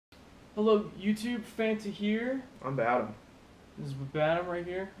Hello, YouTube. Fanta here. I'm Badam. This is Badam right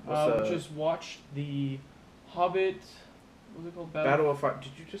here. What's We just watched the Hobbit. What's it called? Battle of Five?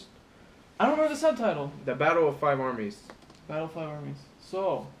 Did you just I don't remember the subtitle. the Battle of Five Armies? Battle of Five Armies.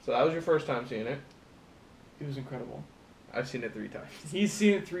 So So that was your first time seeing it. it was incredible. I've seen it 3 times. He's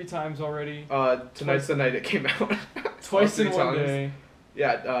seen it 3 times already. Tonight's the night it came out. Twice in 3 one times. day.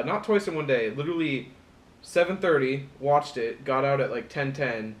 Yeah, not twice in one day. Literally, 7:30. Watched it. Got out at like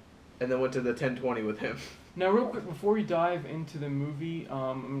 10:10, and then went to the 10:20 with him. Now, real quick before we dive into the movie,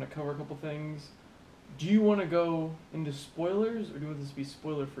 I'm gonna cover a couple things. Do you want to go into spoilers, or do you want this to be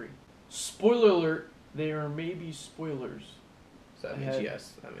spoiler free? Spoiler alert: there may be spoilers. So that means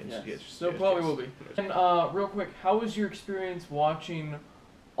yes. That means yes. So probably will be. And real quick, how was your experience watching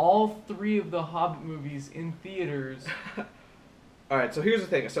all 3 of the Hobbit movies in theaters? Alright, so here's the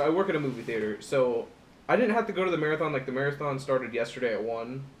thing. So I work at a movie theater, so I didn't have to go to the marathon. Like, the marathon started yesterday at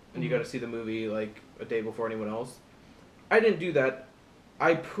 1, and you got to see the movie, like, a day before anyone else. I didn't do that.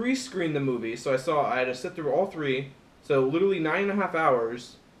 I pre-screened the movie, so I had to sit through all 3, so literally 9.5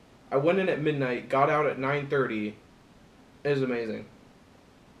 hours. I went in at midnight, got out at 9:30. It was amazing.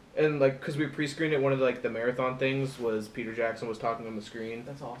 And, like, because we pre-screened it, one of, like, the marathon things was Peter Jackson was talking on the screen.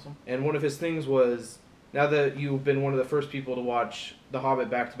 That's awesome. And one of his things was, now that you've been one of the first people to watch The Hobbit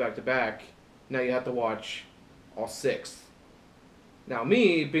back to back to back, now you have to watch all 6. Now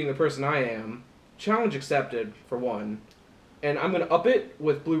me, being the person I am, challenge accepted, for one, and I'm going to up it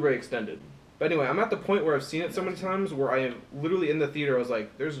with Blu-ray Extended. But anyway, I'm at the point where I've seen it so many times where I am literally in the theater, I was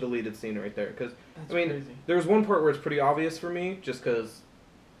like, there's a deleted scene right there. Because, I mean, crazy. there was one part where it's pretty obvious for me, just because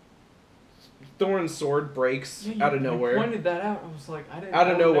Thorin's sword breaks out of nowhere. You pointed that out. I was like, out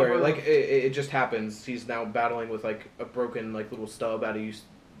of nowhere, like it just happens. He's now battling with like a broken like little stub out of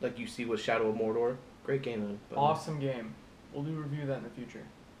like you see with Shadow of Mordor. Great game, man. Awesome game. We'll do a review of that in the future.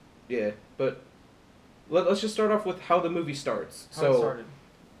 Yeah, but let's just start off with how the movie starts. How it started.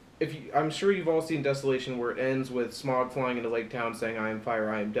 I'm sure you've all seen Desolation, where it ends with Smaug flying into Lake Town saying, "I am fire,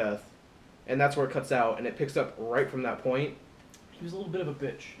 I am death," and that's where it cuts out, and it picks up right from that point. He was a little bit of a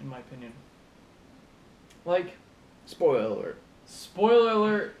bitch, in my opinion. Like, spoiler alert. Spoiler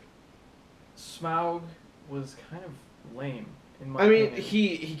alert. Smaug was kind of lame, in my opinion.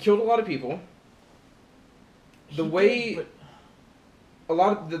 He killed a lot of people. A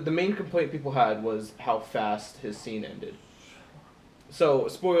lot of the main complaint people had was how fast his scene ended. So,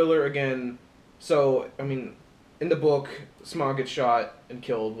 spoiler again. So, I mean, in the book, Smaug gets shot and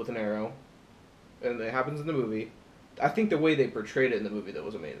killed with an arrow, and it happens in the movie. I think the way they portrayed it in the movie, that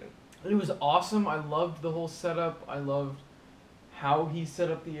was amazing. It was awesome. I loved the whole setup. I loved how he set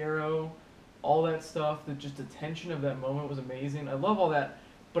up the arrow, all that stuff. Just the tension of that moment was amazing. I love all that,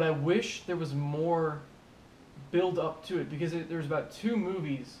 but I wish there was more build up to it, because there's about 2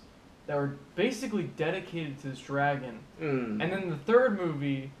 movies that were basically dedicated to this dragon, and then the 3rd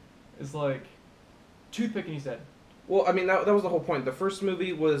movie is like toothpick in his head. Well, I mean, that was the whole point. The first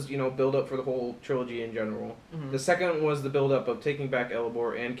movie was, build up for the whole trilogy in general. Mm-hmm. The second was the build up of taking back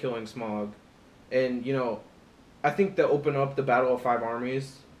Erebor and killing Smaug. And, I think to open up the Battle of Five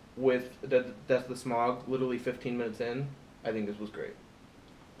Armies with the death of Smaug literally 15 minutes in, I think this was great.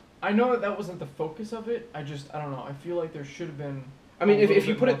 I know that wasn't the focus of it. I don't know. I feel like there should have been... I mean, if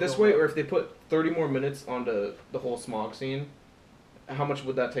you put it this way, or if they put 30 more minutes onto the whole Smaug scene, how much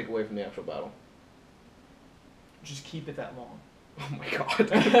would that take away from the actual battle? Just keep it that long. Oh my god.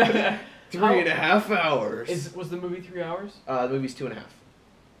 3.5 hours. Was the movie 3 hours? The movie's 2.5.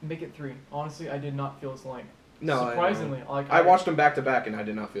 Make it 3. Honestly, I did not feel its length. No, surprisingly, I watched them back to back, and I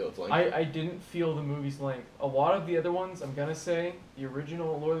did not feel its length. I didn't feel the movie's length. A lot of the other ones, I'm gonna say, the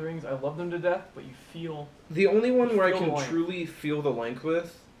original Lord of the Rings, I love them to death, but you feel... The only one where I can truly feel the length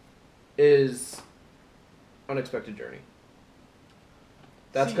with is Unexpected Journey.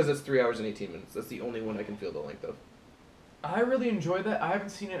 That's because it's 3 hours and 18 minutes. That's the only one I can feel the length of. I really enjoyed that. I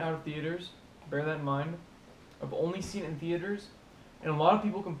haven't seen it out of theaters. Bear that in mind. I've only seen it in theaters, and a lot of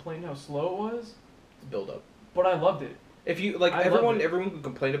people complained how slow it was. It's build up. But I loved it. If you like, everyone who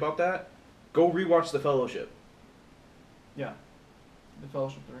complained about that, go rewatch The Fellowship. Yeah, The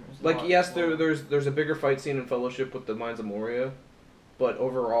Fellowship. Like, yes, there's a bigger fight scene in Fellowship with the Mines of Moria, but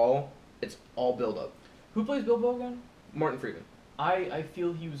overall, it's all build up. Who plays Bilbo again? Martin Freeman. I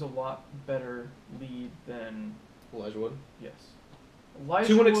feel he was a lot better lead than Elijah Wood. Yes.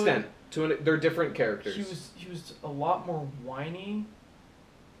 To an extent. They're different characters. He was a lot more whiny.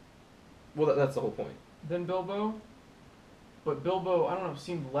 Well, that's the whole point. Than Bilbo, but Bilbo, I don't know,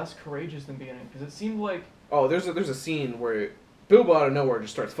 seemed less courageous than beginning, because it seemed like... Oh, there's a scene where Bilbo out of nowhere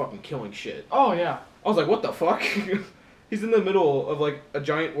just starts fucking killing shit. Oh yeah. I was like, what the fuck? He's in the middle of like a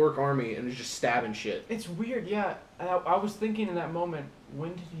giant orc army and is just stabbing shit. It's weird, yeah. I was thinking in that moment, when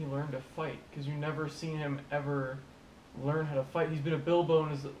did he learn to fight? Because you never seen him ever learn how to fight. He's been a Bilbo in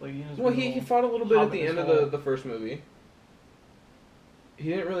his Well, he fought a little bit at Hobbit the as end well. of the first movie. He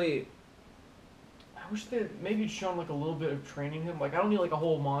didn't really. I wish they maybe shown like a little bit of training him. Like I don't need like a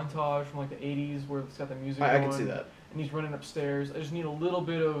whole montage from like the '80s where it's got the music. I going, can see that. And he's running upstairs. I just need a little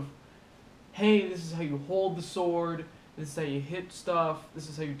bit of, hey, this is how you hold the sword. This is how you hit stuff. This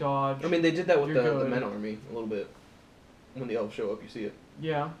is how you dodge. I mean, they did that with You're the good. men army a little bit. When the elves show up, you see it.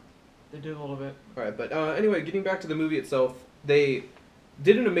 Yeah, they did a little bit. Alright, but anyway, getting back to the movie itself, they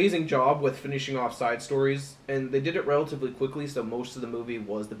did an amazing job with finishing off side stories, and they did it relatively quickly, so most of the movie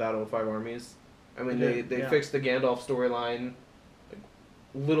was the Battle of Five Armies. I mean, they Yeah. fixed the Gandalf storyline like,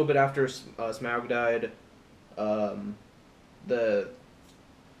 a little bit after Smaug died. The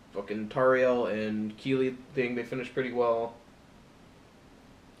fucking Tariel and Keeley thing, they finished pretty well.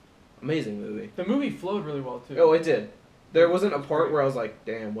 Amazing movie. The movie flowed really well too. Oh, it did. There wasn't a It's part great. where I was like,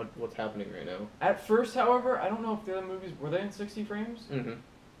 damn, what's happening right now? At first, however, I don't know if the other movies were they in 60 frames. Mm-hmm.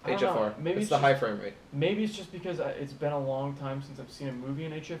 I don't know. HFR. Maybe it's it's the just- high frame rate. Maybe it's just because it's been a long time since I've seen a movie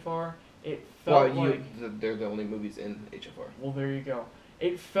in HFR. It felt Well, like they're the only movies in HFR. well, there you go.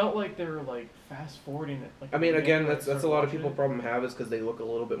 It felt like they were like fast forwarding it. Like I mean, at the again, end when I that's started a lot of watching people it. problem have is because they look a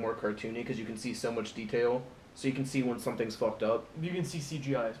little bit more cartoony because you can see so much detail, so you can see when something's fucked up. You can see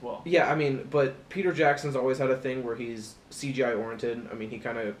CGI as well. Yeah, I mean, but Peter Jackson's always had a thing where he's CGI oriented. I mean, he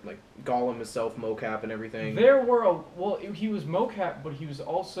kind of like Gollum himself, mocap and everything. There were he was mocap, but he was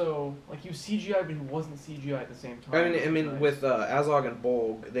also like he was CGI, but he wasn't CGI at the same time. I which was mean, nice. with Azog and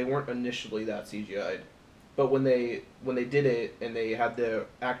Bolg, they weren't initially that CGI'd, but when they did it and they had the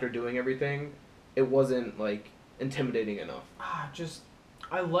actor doing everything, it wasn't like intimidating enough.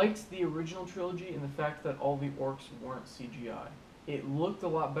 I liked the original trilogy and the fact that all the orcs weren't CGI. It looked a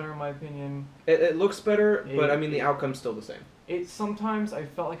lot better in my opinion. It looks better, but I mean the It- outcome's still the same. It sometimes I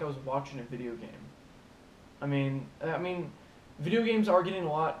felt like I was watching a video game. I mean, video games are getting a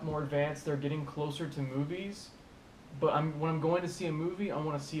lot more advanced. They're getting closer to movies. But when I'm going to see a movie, I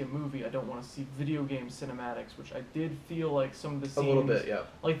want to see a movie. I don't want to see video game cinematics, which I did feel like some of the A scenes, little bit, yeah.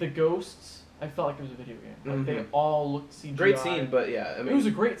 like the ghosts, I felt like it was a video game. Like they Mhm. all looked CGI. Great scene, but yeah, I mean, It was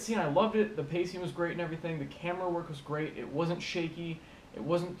a great scene. I loved it. The pacing was great and everything. The camera work was great. It wasn't shaky. It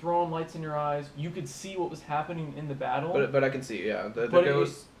wasn't throwing lights in your eyes. You could see what was happening in the battle. but I can see, yeah, the But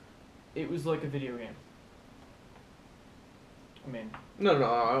ghosts. It was like a video game. I mean, No,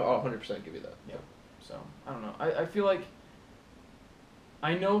 I'll 100% give you that. yeah. So I don't know. I feel like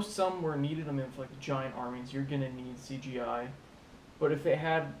I know some were needed. I mean, for like giant armies, you're gonna need CGI. But if they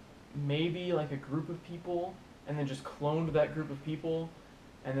had maybe like a group of people and then just cloned that group of people,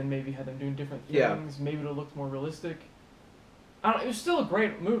 and then maybe had them doing different things, Yeah. maybe it would look more realistic. I don't. It was still a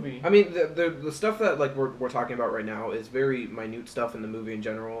great movie. I mean, the stuff that like we're talking about right now is very minute stuff in the movie in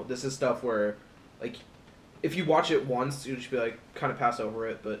general. This is stuff where, like, if you watch it once, you just be like, kind of pass over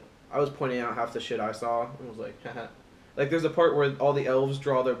it. But I was pointing out half the shit I saw and was like, haha. Like, there's a part where all the elves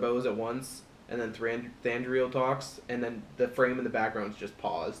draw their bows at once, and then Thandriel talks, and then the frame in the background's just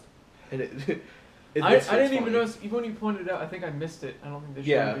paused, and I it's didn't even funny. notice. Even when you pointed it out, I think I missed it. I don't think they showed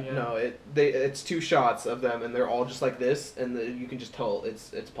Yeah, it again. no, it's two shots of them, and they're all just like this, and you can just tell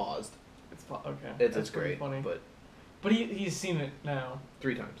it's paused. Okay. It's That's pretty great, funny. but He's seen it now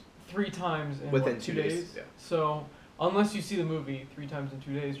 3 times. 3 times in Within what, 2 2 days, days. yeah. So unless you see the movie 3 times in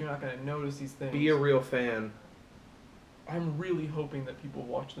 2 days, you're not gonna notice these things. Be a real fan. I'm really hoping that people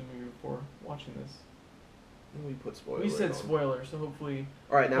watch the movie before watching this. We put spoilers. We said on. spoilers, so hopefully.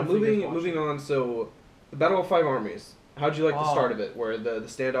 All right, now Hopefully you guys moving watch on. So, the Battle of Five Armies. How'd you like the Oh. start of it? Where the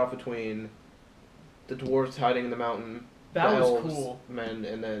standoff between the dwarves hiding in the mountain, That the was elves, cool. men,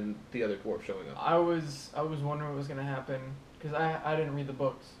 and then the other dwarf showing up. I was wondering what was gonna happen because I didn't read the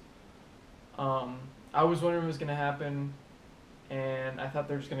books. I was wondering what was gonna happen, and I thought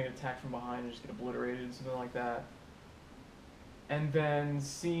they were just gonna get attacked from behind and just get obliterated, something like that. And then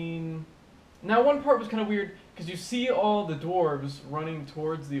seeing, now one part was kind of weird because you see all the dwarves running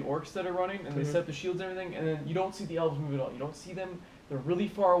towards the orcs that are running, and they Mhm. set up the shields and everything, and then you don't see the elves move at all. You don't see them; they're really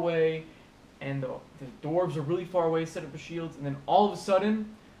far away, and the dwarves are really far away, set up the shields, and then all of a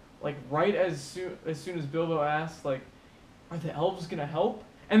sudden, like right as soon as Bilbo asks, like, "Are the elves gonna help?"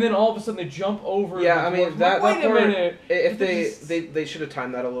 And then all of a sudden they jump over. Yeah, the I mean dwarves. that Like, wait part. a minute. If They're just- they should have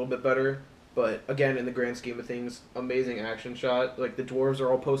timed that a little bit better. But again, in the grand scheme of things, amazing action shot. Like the dwarves are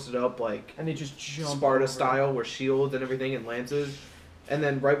all posted up like And they just jump Sparta over. style, with shields and everything and lances. And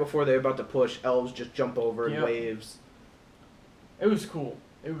then right before they're about to push, elves just jump over in Yep. waves. It was cool.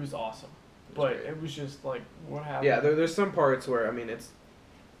 It was awesome. but great. it was just like, what happened? Yeah, there's some parts where I mean it's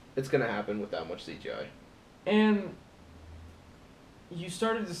gonna happen with that much CGI. And you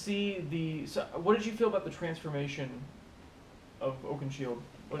started to see the. So what did you feel about the transformation of Oakenshield?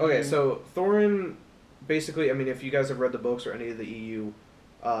 Okay, so Thorin, basically, I mean, if you guys have read the books or any of the EU,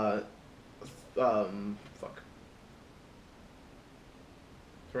 fuck.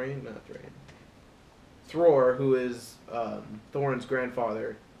 Thrain, not Thrain. Thror, who is Thorin's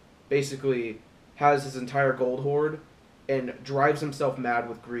grandfather, basically has his entire gold hoard and drives himself mad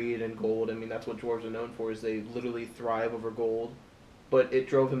with greed and gold. I mean, that's what dwarves are known for, is they literally thrive over gold. But it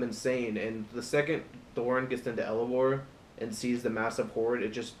drove him insane, and the second Thorin gets into Elavor and sees the massive hoard, it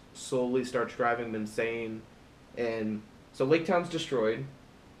just slowly starts driving him insane. And so Lake Town's destroyed,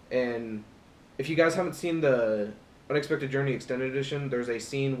 and if you guys haven't seen the Unexpected Journey Extended Edition, there's a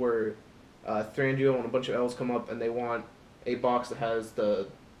scene where Thranduil and a bunch of elves come up and they want a box that has the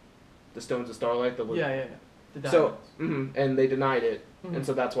Stones of Starlight. Yeah. The So, diamonds. and they denied it, Mhm. and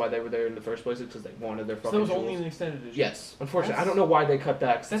so that's why they were there in the first place, because they wanted their So fucking that was jewels. only in the extended edition. Yes, unfortunately, That's- I don't know why they cut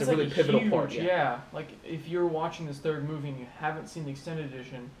that. 'Cause That's it's a really like pivotal huge, part. Yeah. Like if you're watching this third movie and you haven't seen the extended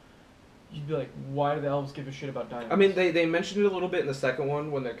edition, you'd be like, why do the elves give a shit about diamonds? I mean, they mentioned it a little bit in the second one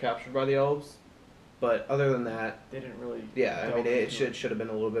when they're captured by the elves, but other than that, they didn't really. yeah, I mean, delve it into should have been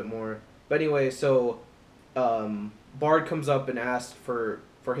a little bit more. But anyway, so Bard comes up and asks for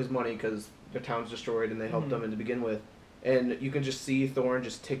his money because their town's destroyed and they helped Mhm. them to begin with, and you can just see Thorin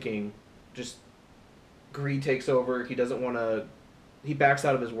just ticking, just greed takes over. He doesn't want to. He backs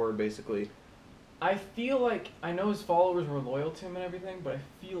out of his word basically. I feel like I know his followers were loyal to him and everything, but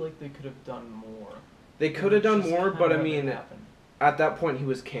I feel like they could have done more. They could have done Just more, kinda but I let it mean, happen. at that point he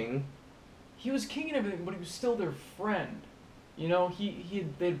was king. He was king and everything, but he was still their friend. You know,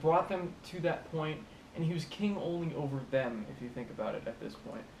 they'd brought them to that point, and he was king only over them. If you think about it, at this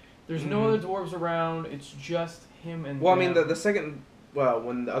point, there's no Mhm. other dwarves around. It's just him and. Well, I mean, them. the second, well,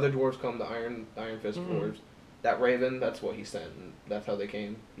 when the other dwarves come, the Iron Fist Mhm. dwarves, that raven, that's what he sent, and that's how they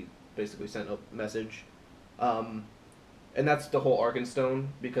came. He basically sent a message. And that's the whole Arkenstone,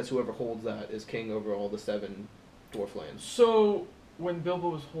 because whoever holds that is king over all the 7 dwarf lands. So when Bilbo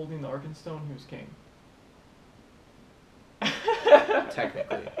was holding the Arkenstone, he was king.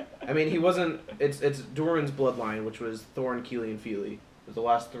 Technically. I mean, he wasn't, it's Durin's bloodline, which was Thorin, Keely, and Feely. It was the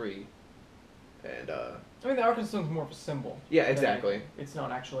last 3. And, I mean, the Arkenstone's more of a symbol. yeah, than exactly. anything. It's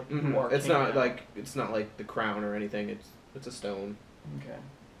not actually like Mhm. you are It's king not now. it's not like the crown or anything, it's a stone. Okay.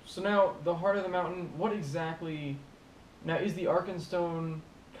 So now, the heart of the mountain, what exactly... Now, is the Arkenstone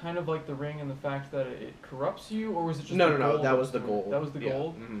kind of like the ring in the fact that it corrupts you, or was it just No, the no, gold that was was the doing it? gold. That was the Yeah.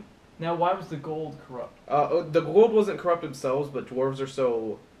 gold? Mhm. Now, why was the gold corrupt? The gold wasn't corrupt themselves, but dwarves are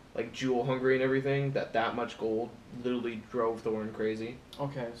so like jewel hungry and everything that much gold literally drove Thorin crazy.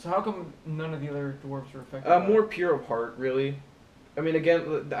 Okay, so how come none of the other dwarves were affected by More it? pure of heart, really. I mean,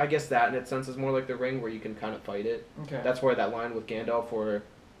 again, I guess that in its sense is more like the ring, where you can kind of fight it. Okay. That's where that line with Gandalf, where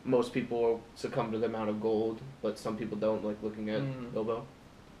most people succumb to the amount of gold, but some people don't, like looking at Mm. Bilbo.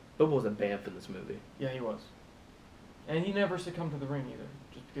 Bilbo was a bamf in this movie. Yeah, he was. And he never succumbed to the ring either,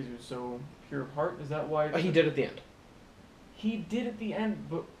 just because he was so pure of heart. Is that why? He did at the end. He did at the end,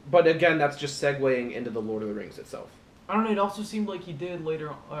 but But again, that's just segueing into the Lord of the Rings itself. I don't know. It also seemed like he did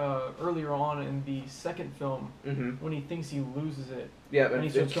earlier on in the second film Mm-hmm. when he thinks he loses it, Yeah, and he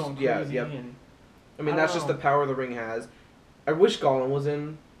starts going crazy. yeah, yeah. And I mean, I that's don't just know. the power the ring has. I wish Gollum was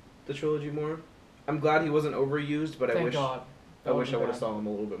in the trilogy more. I'm glad he wasn't overused, but thank I wish God. I That wish I would've would have been saw him a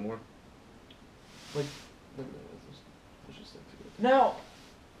little bit more. bad. Now,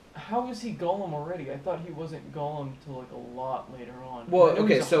 how is he Gollum already? I thought he wasn't Gollum till like a lot later on. Well, I know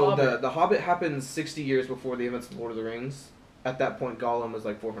okay, he's a so hobbit. the Hobbit happens 60 years before the events of Lord of the Rings. At that point, Gollum was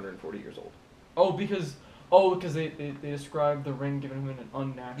like 440 years old. because they described the ring giving him an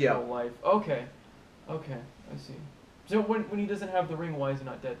unnatural Yeah. life. Okay, I see. So when he doesn't have the ring, why is he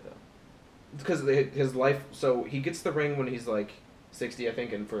not dead though? It's because his life. So he gets the ring when he's like 60, I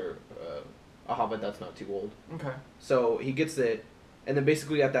think, and for a Hobbit, that's not too old. Okay. So he gets it, and then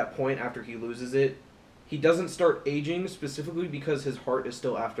basically at that point, after he loses it, he doesn't start aging specifically because his heart is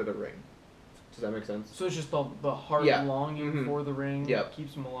still after the ring. Does that make sense? So it's just the heart Yeah. longing Mhm. for the ring Yep.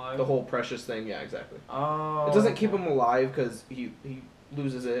 keeps him alive. The whole precious thing, yeah, exactly. Oh. It doesn't keep okay. him alive because he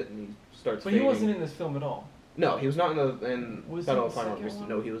loses it and he starts. But he fading. wasn't in this film at all. No, he was not in Was Battle he of the Final second Armies. one?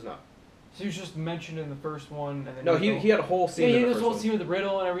 No, he was not. So he was just mentioned in the first one, and then No, he had a whole scene. yeah, in he the had this first whole one. scene with the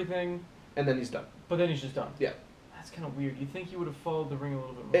riddle and everything, And then he's done. but then he's just done. Yeah. That's kind of weird. You think he would have followed the ring a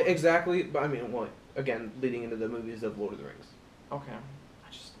little bit more? Exactly, but I mean, well, again, leading into the movies of Lord of the Rings. Okay.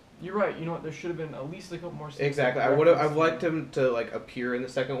 You're right. You know what? There should have been at least a couple more scenes. Exactly. that I've reference liked him. him to like appear in the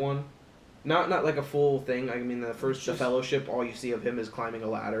second one, Not like a full thing. I mean, the Just- Fellowship, all you see of him is climbing a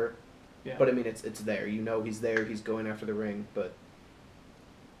ladder. Yeah. But I mean, it's there. You know he's there. He's going after the ring. But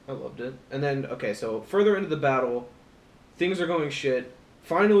I loved it. And then okay, so further into the battle, things are going shit.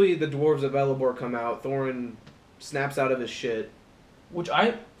 Finally, the dwarves of Elebor come out. Thorin snaps out of his shit.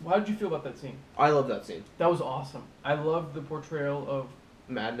 How did you feel about that scene? I love that scene. That was awesome. I loved the portrayal of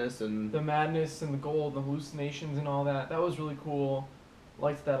Madness and the madness and the gold, the hallucinations and all that. That was really cool.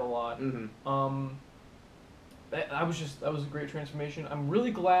 Liked that a lot. mm-hmm. That was a great transformation. I'm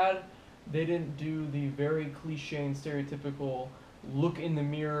really glad they didn't do the very cliche and stereotypical look in the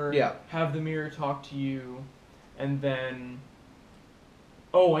mirror, Yeah. have the mirror talk to you, and then,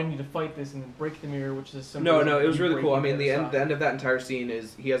 oh, I need to fight this, and then break the mirror, which is simple. No, it was really cool. I mean, the end of that entire scene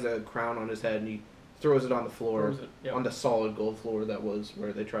is he has a crown on his head and he throws it on the floor, on the solid gold floor that was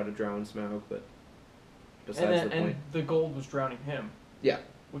where they try to drown Smaug. But besides the point, and the gold was drowning him. Yeah,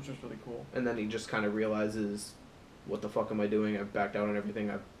 which was really cool. And then he just kind of realizes, what the fuck am I doing? I've backed out on everything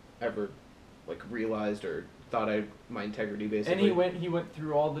I've ever realized or thought my integrity basically. And he went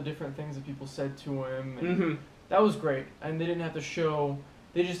through all the different things that people said to him. And mm-hmm. That was great. And they didn't have to show.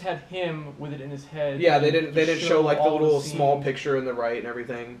 They just had him with it in his head. Yeah, they didn't show like the little the small picture in the right and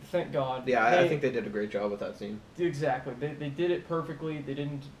everything. Thank God. Yeah, I think they did a great job with that scene. Exactly. They did it perfectly. They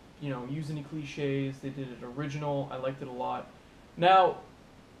didn't use any cliches. They did it original. I liked it a lot. Now,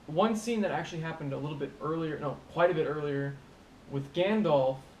 one scene that actually happened quite a bit earlier, with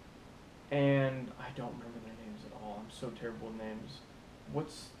Gandalf, and I don't remember their names at all. I'm so terrible with names.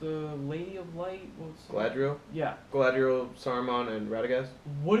 What's the Lady of Light? Galadriel? Yeah. Galadriel, Saruman, and Radagast?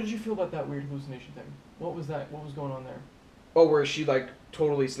 What did you feel about that weird hallucination thing? What was that? What was going on there? Oh, where she,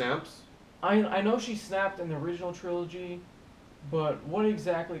 totally snaps? I know she snapped in the original trilogy, but what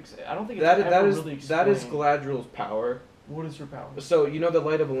exactly... I don't think it's really explained. That is Galadriel's power. What is her power? So, you know the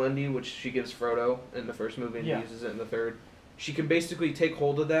Light of Elendil, which she gives Frodo in the first movie, and Yeah. he uses it in the third? She can basically take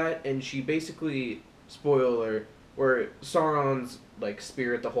hold of that, and she basically... Spoiler... Where Sauron's,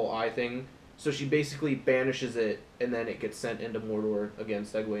 spirit, the whole eye thing... So she basically banishes it, and then it gets sent into Mordor, again,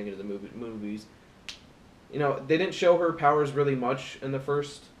 segueing into the movies. They didn't show her powers really much in the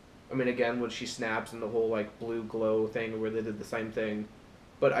first... I mean, again, when she snaps and the whole, blue glow thing where they did the same thing.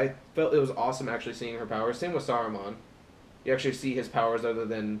 But I felt it was awesome actually seeing her powers. Same with Saruman. You actually see his powers other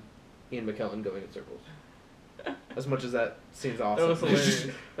than Ian McKellen going in circles. As much as that seems awesome. That was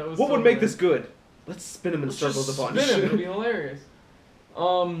hilarious. What would make this good? Let's spin him in circles a bunch. Spin him, it'll be hilarious.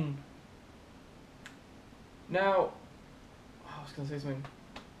 Now, I was gonna say something.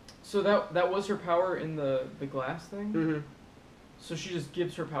 So that was her power in the glass thing? Mm-hmm. So she just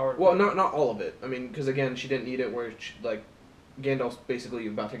gives her power... Well, not all of it. I mean, because again, she didn't need it where, Gandalf's basically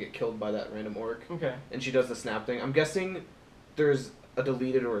about to get killed by that random orc. Okay. And she does the snap thing. I'm guessing there's a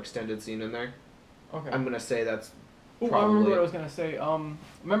deleted or extended scene in there. Okay. I'm going to say that's I remember what I was going to say.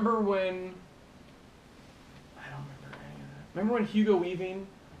 Remember when... I don't remember any of that. Remember when Hugo Weaving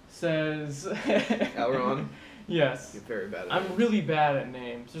says... Elrond? Yes. You're very bad at I'm names. really bad at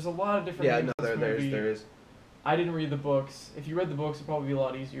names. There's a lot of different names in this movie. there is. I didn't read the books. If you read the books, it'd probably be a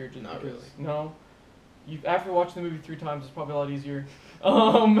lot easier. Not because, really. No? After watching the movie 3 times, it's probably a lot easier.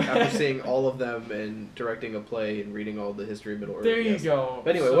 After seeing all of them and directing a play and reading all the history of Middle-earth. There you go.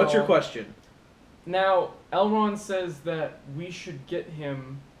 But anyway, what's your question? Now, Elrond says that we should get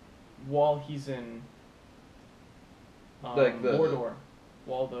him while he's in Mordor.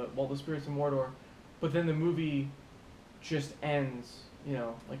 While the spirit's in Mordor. But then the movie just ends,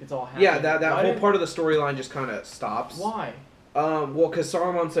 it's all happening. Yeah, that whole part of the storyline just kind of stops. Why? Well, because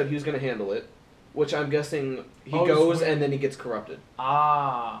Saruman said he was going to handle it, which I'm guessing he Oh, goes and then he gets corrupted.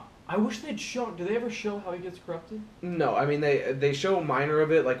 Ah. I wish they'd show... Do they ever show how he gets corrupted? No, I mean, they show minor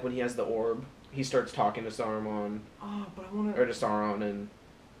of it, like when he has the orb, he starts talking to Saruman. Ah, but I want to... Or to Sauron, and...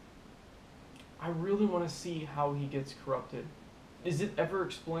 I really want to see how he gets corrupted. Is it ever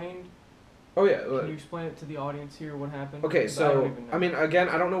explained? Oh, yeah. Can you explain it to the audience here, what happened? Okay, Because I don't so, even know. I mean, again,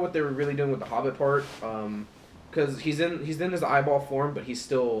 I don't know what they were really doing with the Hobbit part, because he's in his eyeball form, but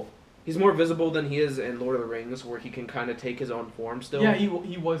he's more visible than he is in Lord of the Rings, where he can kind of take his own form still. Yeah, he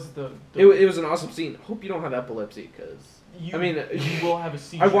was the... It was an awesome scene. Hope you don't have epilepsy, because... You will have a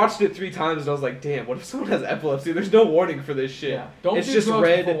seizure. I watched it 3 times and I was like, damn, what if someone has epilepsy? There's no warning for this shit. Yeah. Don't it's do just drugs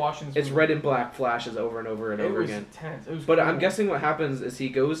red. before watching this It's movie. red and black flashes over and over and over again. Tense. It was But cool. I'm guessing what happens is he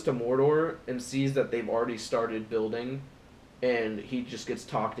goes to Mordor and sees that they've already started building, and he just gets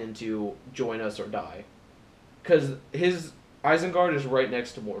talked into join us or die, because his Isengard is right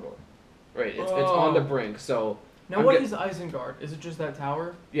next to Mordor, right? It's on the brink. So now, what is Isengard? Is it just that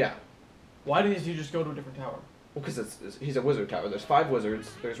tower? Yeah. Why did he just go to a different tower? Well, because he's a wizard tower. There's 5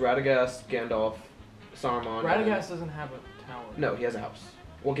 wizards. There's Radagast, Gandalf, Saruman. Radagast doesn't have a tower. No, he has a house.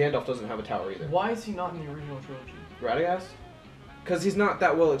 Well, Gandalf doesn't have a tower either. Why is he not in the original trilogy? Radagast? Because he's not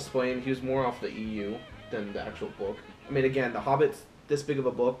that well explained. He was more off the EU than the actual book. I mean, again, The Hobbit's this big of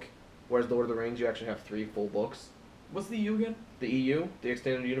a book, whereas Lord of the Rings, you actually have 3 full books. What's the EU again? The EU, the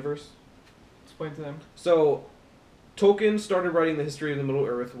Extended Universe. Explain to them. So, Tolkien started writing the history of the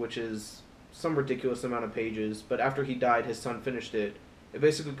Middle-earth, which is some ridiculous amount of pages, but after he died, his son finished it. It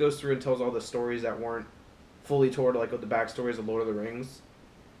basically goes through and tells all the stories that weren't fully told, like with the backstories of Lord of the Rings.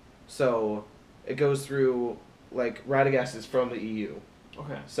 So, it goes through, like, Radagast is from the EU.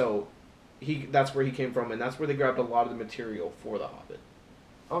 Okay. So, that's where he came from, and that's where they grabbed a lot of the material for The Hobbit.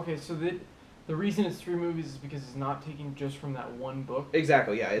 Okay, so the reason it's 3 movies is because it's not taken just from that one book?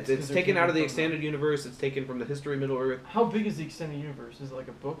 Exactly, yeah. It's taken out of the extended that. Universe, it's taken from the history of Middle-earth. How big is the extended universe? Is it like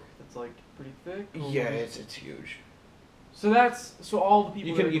a book that's like pretty thick? Yeah, it's huge. So all the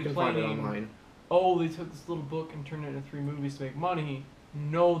people You can find it online. Oh, they took this little book and turned it into 3 movies to make money.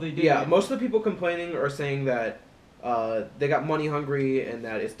 No, they didn't. Yeah, most of the people complaining are saying that they got money hungry and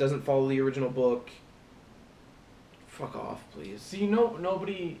that it doesn't follow the original book. Fuck off, please. So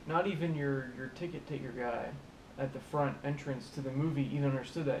nobody, not even your ticket taker guy at the front entrance to the movie even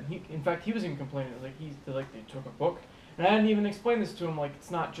understood that. In fact, he was even complaining like they took a book, and I hadn't even explained this to him. Like, it's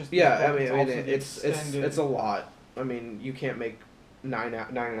not just it's a lot. I mean, you can't make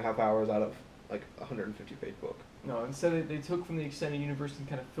 9.5 hours out of like a 150-page book. No, instead they took from the extended universe and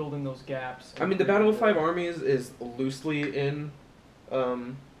kind of filled in those gaps. I mean, the Battle of 5 Armies is loosely in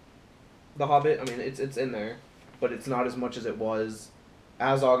The Hobbit. I mean, it's in there, but it's not as much as it was.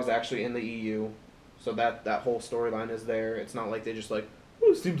 Azog is actually in the EU, so that whole storyline is there. It's not like they just like,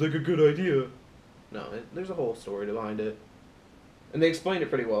 oh, it seems like a good idea. No, there's a whole story behind it. And they explained it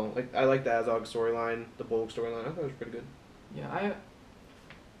pretty well. Like, I like the Azog storyline, the Bolg storyline. I thought it was pretty good. Yeah,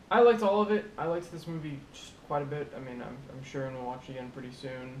 I liked all of it. I liked this movie just quite a bit. I mean, I'm sure I'm gonna watch it again pretty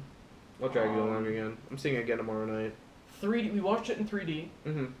soon. I'll drag you along again. I'm seeing it again tomorrow night. 3D. We watched it in 3D.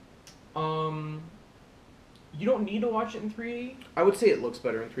 Mm-hmm. You don't need to watch it in 3D. I would say it looks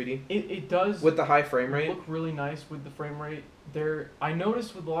better in 3D. It does. With the high frame rate. Look really nice with the frame rate. I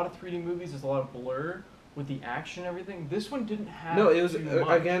noticed with a lot of 3D movies, there's a lot of blur with the action and everything. This one didn't have. No, it was too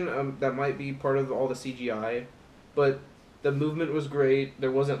much. again. That might be part of all the CGI, but the movement was great.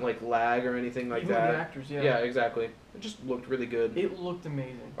 There wasn't like lag or anything like Even that. with the actors, yeah. Yeah, exactly. It just looked really good. It looked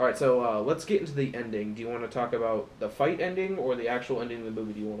amazing. All right, so let's get into the ending. Do you want to talk about the fight ending or the actual ending of the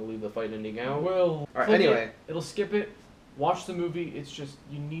movie? Do you want to leave the fight ending out? Well, all right. Anyway, it'll skip it. Watch the movie. It's just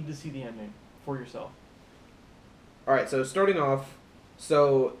you need to see the ending for yourself. All right, so starting off,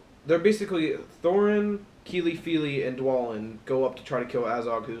 so they're basically Thorin, Keely, Feely, and Dwalin go up to try to kill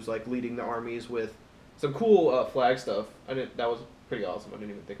Azog, who's like leading the armies with some cool flag stuff. That was pretty awesome. I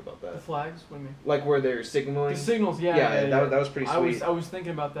didn't even think about that. The flags? What do you mean? Like where they're signaling. The signals, yeah. That was pretty sweet. I was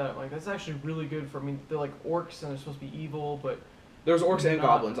thinking about that. Like that's actually really good for. I mean, they're like orcs and they're supposed to be evil, but there's orcs and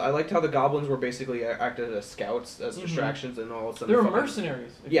goblins. I liked how the goblins were basically acted as scouts, as distractions, and all of a sudden they were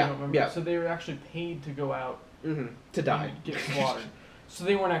mercenaries. If you don't remember. Yeah. So they were actually paid to go out. To die. And get slaughtered. So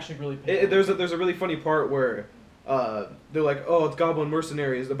they weren't actually really paid. There's a really funny part where they're like, oh, it's goblin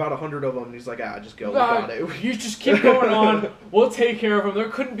mercenaries, about 100 of them. And he's like, just go, we got it. You just keep going on. We'll take care of them. There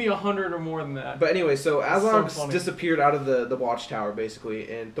couldn't be 100 or more than that. But anyway, so Azog disappeared out of the watchtower,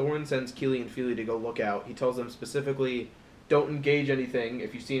 basically, and Thorin sends Keely and Feely to go look out. He tells them specifically, don't engage anything.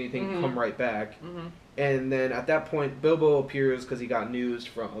 If you see anything, come right back. And then at that point, Bilbo appears because he got news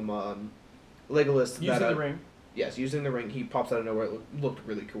from Legolas. Using the ring. Yes, using the ring. He pops out of nowhere. It looked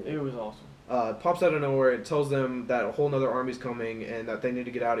really cool. It was awesome. Pops out of nowhere. It tells them that a whole nother army's coming and that they need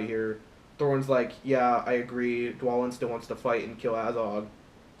to get out of here. Thorin's like, yeah, I agree. Dwalin still wants to fight and kill Azog.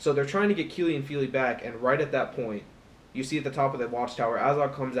 So they're trying to get Keely and Feely back, and right at that point, you see at the top of the watchtower,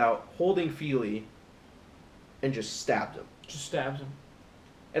 Azog comes out holding Feely and just stabs him. Just stabs him.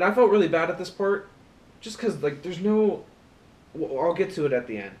 And I felt really bad at this part, just because, like, there's no... Well, I'll get to it at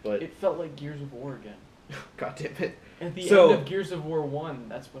the end, but... It felt like Gears of War again. God damn it. At the end of Gears of War 1,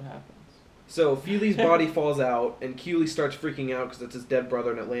 that's what happens. So Feely's body falls out, and Keely starts freaking out because it's his dead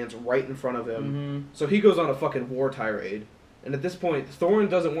brother, and it lands right in front of him. So he goes on a fucking war tirade. And at this point, Thorin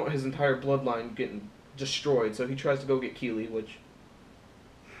doesn't want his entire bloodline getting destroyed, so he tries to go get Keely, which...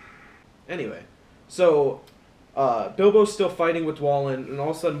 Anyway. So, Bilbo's still fighting with Dwalin, and all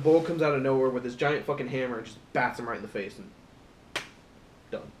of a sudden Bolg comes out of nowhere with his giant fucking hammer and just bats him right in the face, and...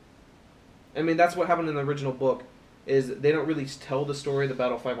 done. I mean, that's what happened in the original book, is they don't really tell the story of the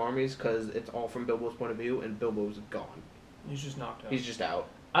Battle of 5 Armies, because it's all from Bilbo's point of view, and Bilbo's gone. He's just knocked out. He's just out.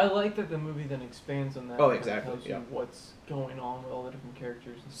 I like that the movie then expands on that. Oh, and exactly, Tells you yeah. what's going on with all the different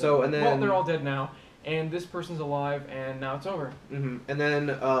characters. And So, stuff. and Well, then- they're all dead now, and this person's alive, and now it's over. And then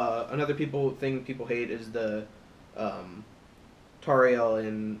another thing people hate is the Tariel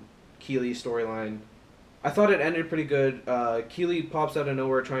and Keely storyline. I thought it ended pretty good. Keely pops out of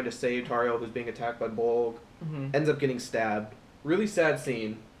nowhere trying to save Tariel, who's being attacked by Bolg. Ends up getting stabbed. Really sad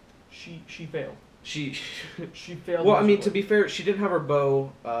scene. She failed. She She failed. Well, I mean, to miserably. be fair, she didn't have her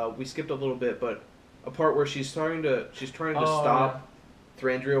bow. We skipped a little bit, but a part where she's trying to stop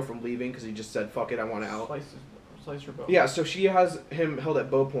Thranduil from leaving because he just said, "Fuck it, I want out." Slice her bow. Yeah, so she has him held at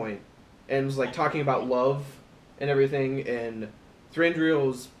bow point and was like talking about love and everything, and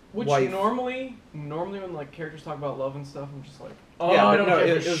Thranduil's Which wife. normally when like characters talk about love and stuff, I'm just like, oh, Yeah, I but don't no,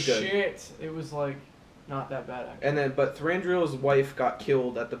 give it a was good. shit. It was like not that bad actually. And then, but Thranduil's wife got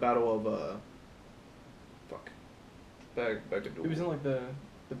killed at the Battle of Bagadul. It was in like the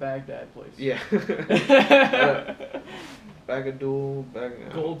Baghdad place. Yeah. Bagadul,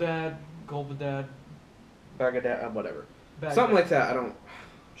 Goldbadad. Baghdad, whatever. Baghdad. Something like that. I don't.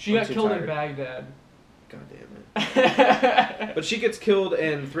 She I'm got too killed tired. in Baghdad. God damn it. But she gets killed,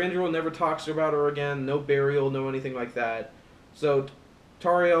 and Thranduil never talks about her again. No burial, no anything like that. So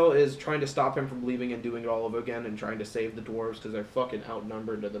Tariel is trying to stop him from leaving and doing it all over again, and trying to save the dwarves because they're fucking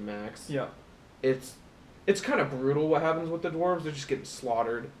outnumbered to the max. Yeah. It's kind of brutal what happens with the dwarves. They're just getting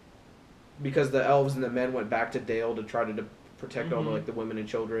slaughtered because the elves and the men went back to Dale to try to protect all the, like the women and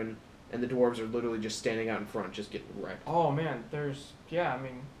children, and the dwarves are literally just standing out in front, just getting wrecked. Oh man, I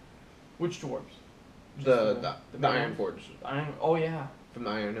mean, which dwarves? Just The main Iron ones? Forge Oh yeah. from the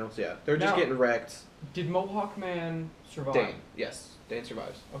Iron Hills, yeah, they're just Now- getting wrecked. Did Mohawk Man survive? Dane, yes, Dane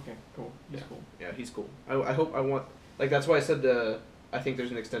survives. Okay, cool. He's cool. Yeah, he's cool. I want like that's why I said I think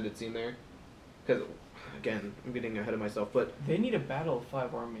there's an extended scene there, because again I'm getting ahead of myself, but They need a Battle of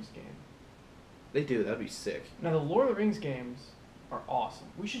 5 Armies game. they do. That'd be sick. Now the Lord of the Rings games are awesome.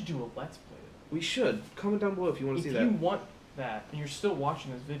 We should do a Let's Play. We should comment down below if you want to see If that. you want that, and you're still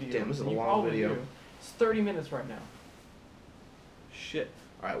watching this video, Damn, this is and a you long probably video. do, it's 30 minutes right now. Shit.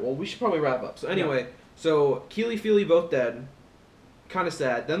 All right, well we should probably wrap up. So anyway, so Keely, Feely both dead. Kind of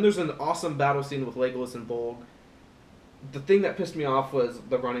sad. Then there's an awesome battle scene with Legolas and Bolg. The thing that pissed me off was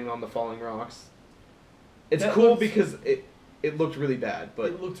the running on the falling rocks. It's That cool looks- because it looked really bad, but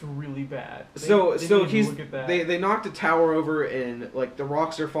It looks really bad. so They need to he's look at that. they knocked a tower over and like the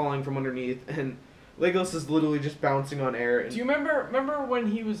rocks are falling from underneath and Legolas is literally just bouncing on air. And Do you remember when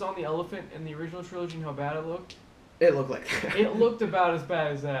he was on the elephant in the original trilogy and how bad it looked? it looked like that. It looked about as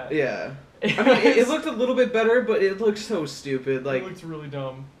bad as that. Yeah. I mean, it looked a little bit better, but it looked so stupid. Like, it looked really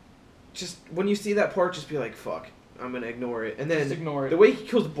dumb. just when you see that part, just be like, "Fuck, I'm gonna ignore it." And then Just ignore it. the way he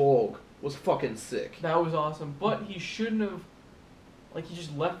kills Bolg was fucking sick. That was awesome, but he shouldn't have. Like he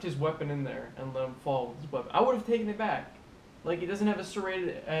just left his weapon in there and let him fall with his weapon. I would have taken it back. Like he doesn't have a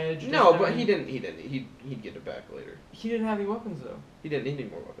serrated edge. No, doesn't but have he any- didn't. He'd get it back later. He didn't have any weapons though. He didn't need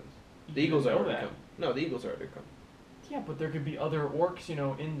more weapons. You The Eagles didn't are know already that. come. No, the Eagles are already come. Yeah, but there could be other orcs,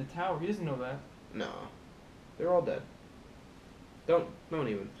 in the tower. He doesn't know that. No, they're all dead. Don't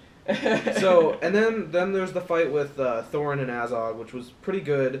even. So and then there's the fight with Thorin and Azog, which was pretty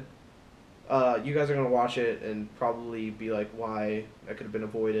good. You guys are gonna watch it and probably be like, why that could have been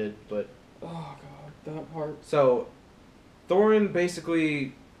avoided, but Oh god, that part. so Thorin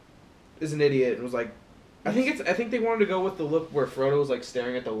basically is an idiot and was like, I think they wanted to go with the look where Frodo was like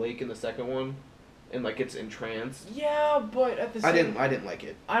staring at the lake in the second one, and like it's entranced. Yeah, but at the same I didn't like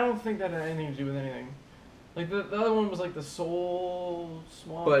it. I don't think that had anything to do with anything. Like the other one was like the soul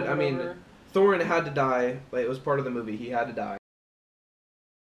swamp. But, or I mean, whatever. Thorin had to die. Like it was part of the movie. He had to die.